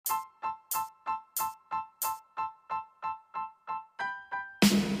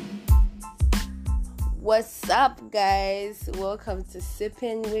What's up, guys? Welcome to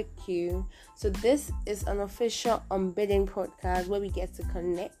Sipping with Q. So this is an official unbidden podcast where we get to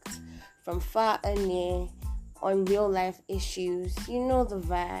connect from far and near on real life issues. You know the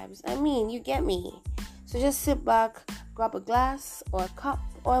vibes. I mean, you get me. So just sit back, grab a glass or a cup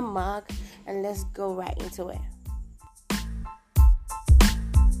or a mug, and let's go right into it.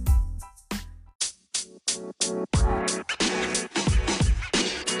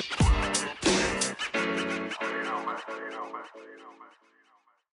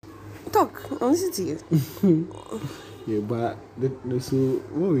 Talk, I'll listen to you. Yeah, but so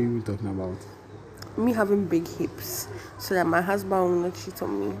what were you talking about? Me having big hips so that my husband will not cheat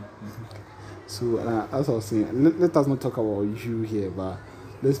on me. So as I was saying, let us not talk about you here, but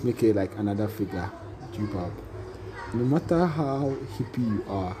let's make it like another figure, Jubab. No matter how hippie you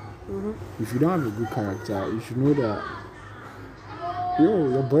are, if you don't have a good character, you should know that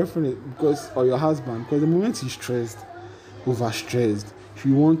your boyfriend or your husband, because the moment he's stressed, overstressed, if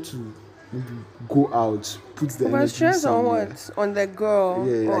you want to maybe go out, put the energy Stress somewhere. on what? On the girl?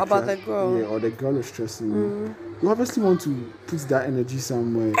 Yeah, or like about the girl? Yeah, or the girl is stressing you. You obviously want to put that energy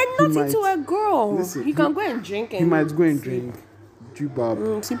somewhere. And not into a girl. Listen, he can go and drink. He might go and drink.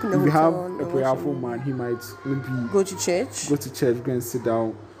 Jubab. Sleep in the If you have hotel, a prayerful man, he might maybe go to church. Go and sit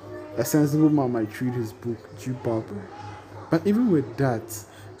down. A sensible man might read his book. Jubab. But even with that,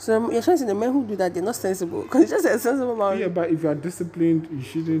 so you're trying to say the men who do that, they're not sensible because it's just a sensible man. Yeah, but if you are disciplined, you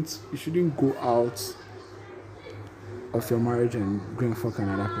shouldn't go out of your marriage and go and fuck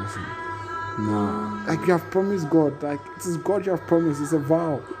another person. No, like you have promised God, like it is God you have promised. It's a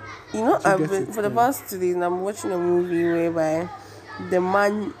vow. You know, for the past 2 days, I'm watching a movie whereby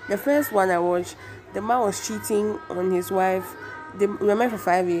the first one I watched, the man was cheating on his wife. They were married for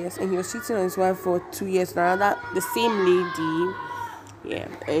 5 years, and he was cheating on his wife for 2 years. Another, the same lady. Yeah,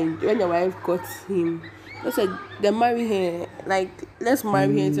 and when the wife got him, they said they marry her. Like, let's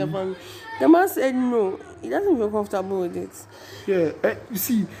marry her into a family. The man said no, he doesn't feel comfortable with it. Yeah, you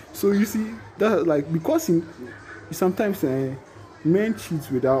see that like because sometimes men cheat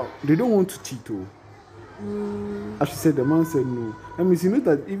they don't want to cheat. As she said, the man said no. That means you know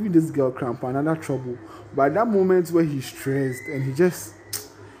that even this girl cramp another trouble. But at that moment where he's stressed and he just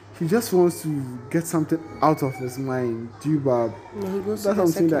wants to get something out of his mind. Jubab. That's what I'm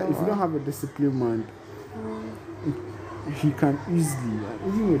saying, that if you don't have a disciplined mind, he can easily,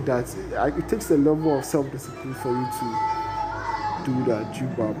 even with that, it takes a level of self-discipline for you to do that.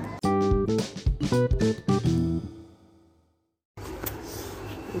 Jubab.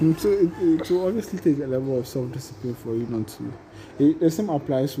 So obviously takes a level of self-discipline for you not to. The same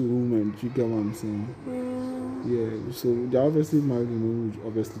applies to women. Do you get what I'm saying? Yeah. So they're obviously married women who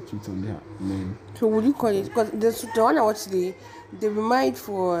obviously cheat on their men. So would you call it? Because the one I watched today, they've been married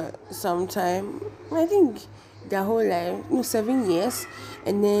for some time. I think their whole life, 7 years,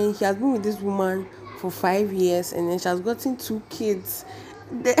 and then he has been with this woman for 5 years, and then she has gotten 2 kids.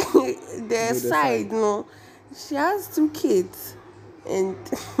 Their side, she has 2 kids. And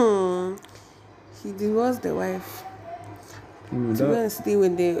he divorced the wife to go and stay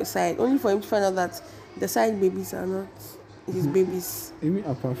with the side, only for him to find out that the side babies are not his babies. Even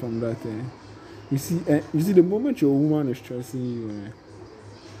apart from that, you see the moment your woman is stressing you,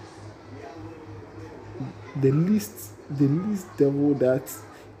 the least devil that,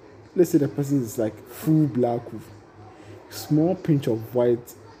 let's say the person is like full black with small pinch of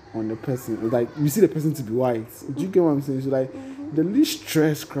white on the person, like you see the person to be white. Do you get what I'm saying? So like the least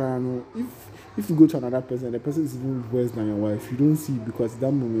stress crime, if you go to another person, the person is even worse than your wife, you don't see it because at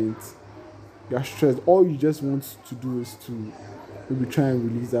that moment you are stressed. All you just want to do is to maybe try and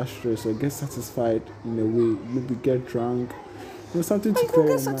release that stress or get satisfied in a way, maybe get drunk, something to clear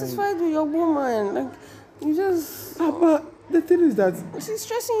your mind. You get satisfied with your woman, like you just. But the thing is that she's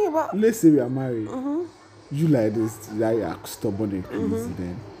stressing you about. Let's say we are married. You like this, that you are stubborn and crazy,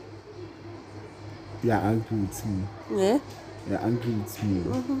 then you are angry with me. Yeah. You're angry with me.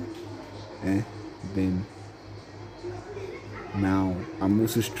 Then now I'm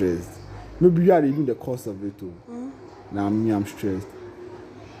also stressed. Maybe you are even the cause of it too. Now I'm stressed.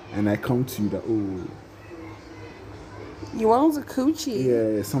 And I come to you that, you want to coach you?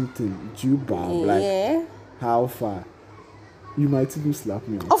 Yeah, something. Jubab, like how far? You might even slap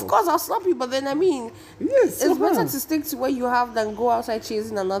me. Of course, I'll slap you, but then yes, it's better to stick to what you have than go outside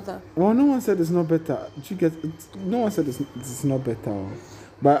chasing another. Well, no one said it's not better. You get it? No one said it's not better.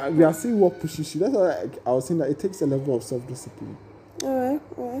 But we are seeing what pushes you. That's why I was saying that it takes a level of self-discipline. Alright.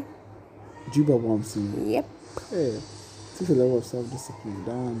 Do you get what I'm saying? Yep. Yeah. It takes a level of self-discipline.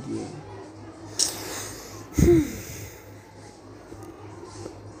 Down, yeah.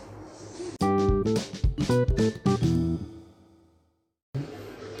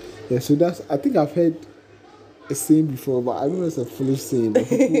 Yeah, so that's, I think I've heard a saying before, but I don't know it's a foolish saying. But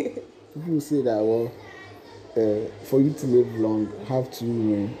people say that, well, for you to live long, have 2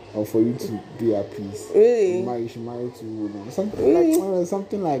 women, or for you to be at peace, Really? you should marry 2 women. Something Really? like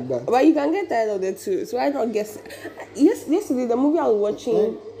something like that. But you can get tired of the two, so I don't guess. Yes, yesterday the movie I was watching.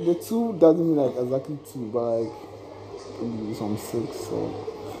 Like, the 2 doesn't mean like exactly 2, but like maybe some 6 or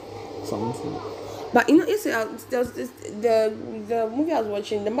something. But you know, there was this, the movie I was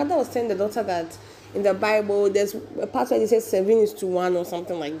watching. The mother was telling the daughter that in the Bible there's a part where it says 7:1 or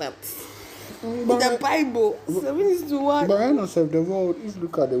something like that. In the Bible, 7:1. But I know, the world, if you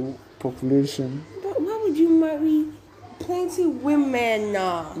look at the population. But why would you marry plenty women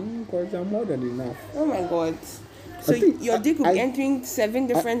now? Because they're more than enough. Oh my God. So your dick will be entering 7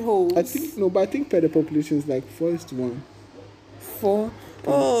 different holes. I think, no, but I think per the population is like 4:1. 4.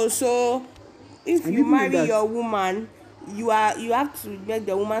 Oh, so if you marry your woman, you have to make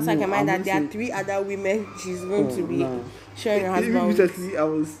the woman second mind that there are 3 other women she's going to be sharing her husband with. Recently, I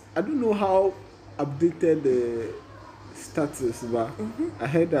don't know how updated the status, but I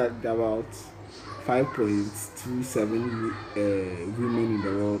heard that there are about 5.27 women in the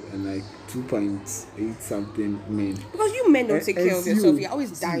world and like 2.8 something men. Because you men don't take care of yourself, you're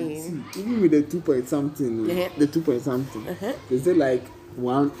always dying. Even with the 2 point something, the 2 point something, they say like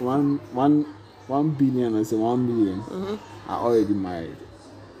 1 billion or say 1 million are already married.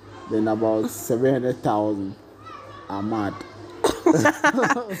 Then about 700,000 are mad. Oh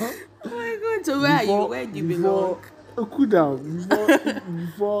my God! So where are you? Where do you belong? Cool down.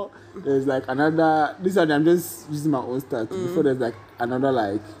 Before there's like another. This one I'm just using my own stats. Before there's like another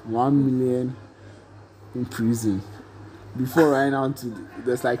like 1 million in prison. Before right now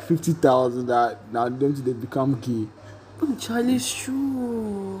there's like 50,000 that now they become gay. Oh, Charlie, it's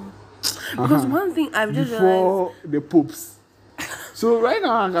true. Because one thing I've just before realized, the popes. So right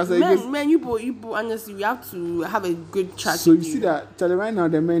now, I can say men, you honestly, we have to have a good chat. So you see that, Charlie, right now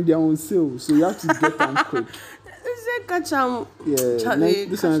the men, they're on sale, so you have to get them quick. Catch them. Yeah, Charlie,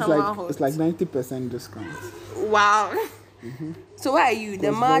 this one is like 90% discount. Wow. So where are you?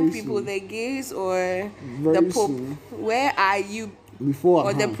 The mad people, soon. The gays, or very the pope? Soon. Where are you? Before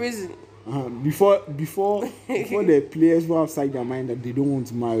or the prison? Before the players who have outside their mind that they don't want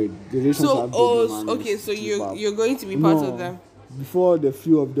to marry, they just want to have okay, so you're going to be part of them. Before the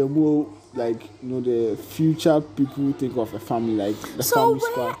few of them will, like, you know, the future people think of a family, like the family squad.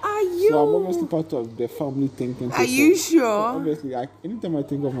 So where are you? So I'm obviously part of the family thinking. Are you sure? So obviously, like, anytime I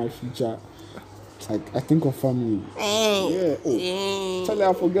think of my future, like I think of family. Yeah. Oh, Charlie,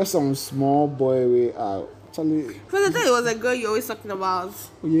 I forget some small boy way out. Charlie. Because I thought it was a girl you're always talking about.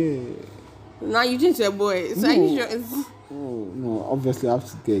 Yeah. Now you changed to a boy. So are you sure it's... Oh no, obviously I have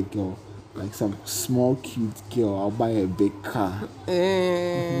to get a girl. Like some small cute girl. I'll buy a big car.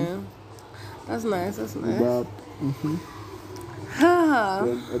 That's nice. But,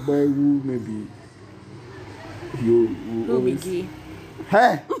 a boy who maybe he'll be gay.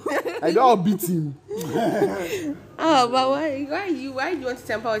 Hey, I don't beat him. Oh, but why do you want to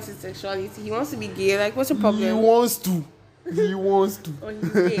temper with his sexuality? He wants to be gay. Like, what's your problem? He wants to. Oh, he's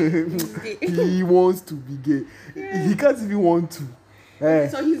gay. He wants to be gay. Yeah. He can't even want to.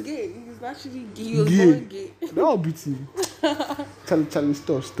 So he's gay. He's naturally gay. He was born gay. I'll beat him. Charlie,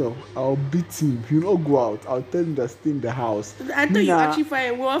 stop. I'll beat him. He'll not go out. I'll tell him to stay in the house. I thought you actually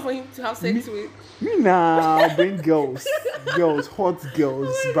find a woman for him to have sex with. Me nah, I'll bring girls, hot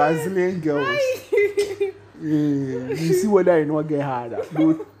girls, Brazilian girls. You see whether you not get harder.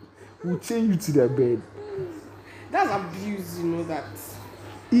 We'll chain you to the bed. That's abuse, you know that.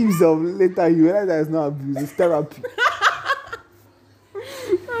 Later you realize that it's not abuse, it's therapy.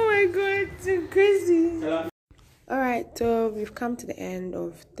 Oh my God, so crazy. Alright, so we've come to the end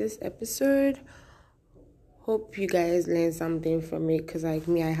of this episode. Hope you guys learned something from it, because like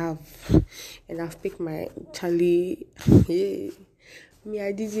me, I have. And I've picked my Charlie. Yeah. Me,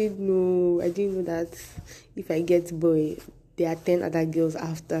 I didn't know that if I get boy, there are 10 other girls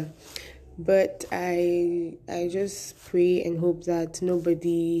after. But I just pray and hope that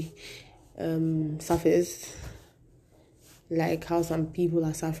nobody suffers like how some people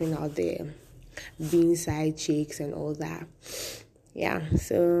are suffering out there, being side chicks and all that. Yeah,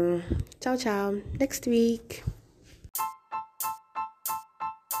 so ciao. Next week.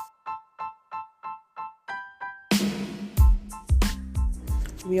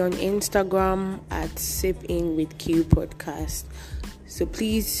 We're on Instagram at SipInWithQ Podcast. So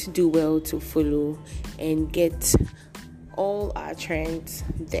please do well to follow and get all our trends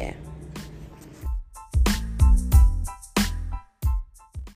there.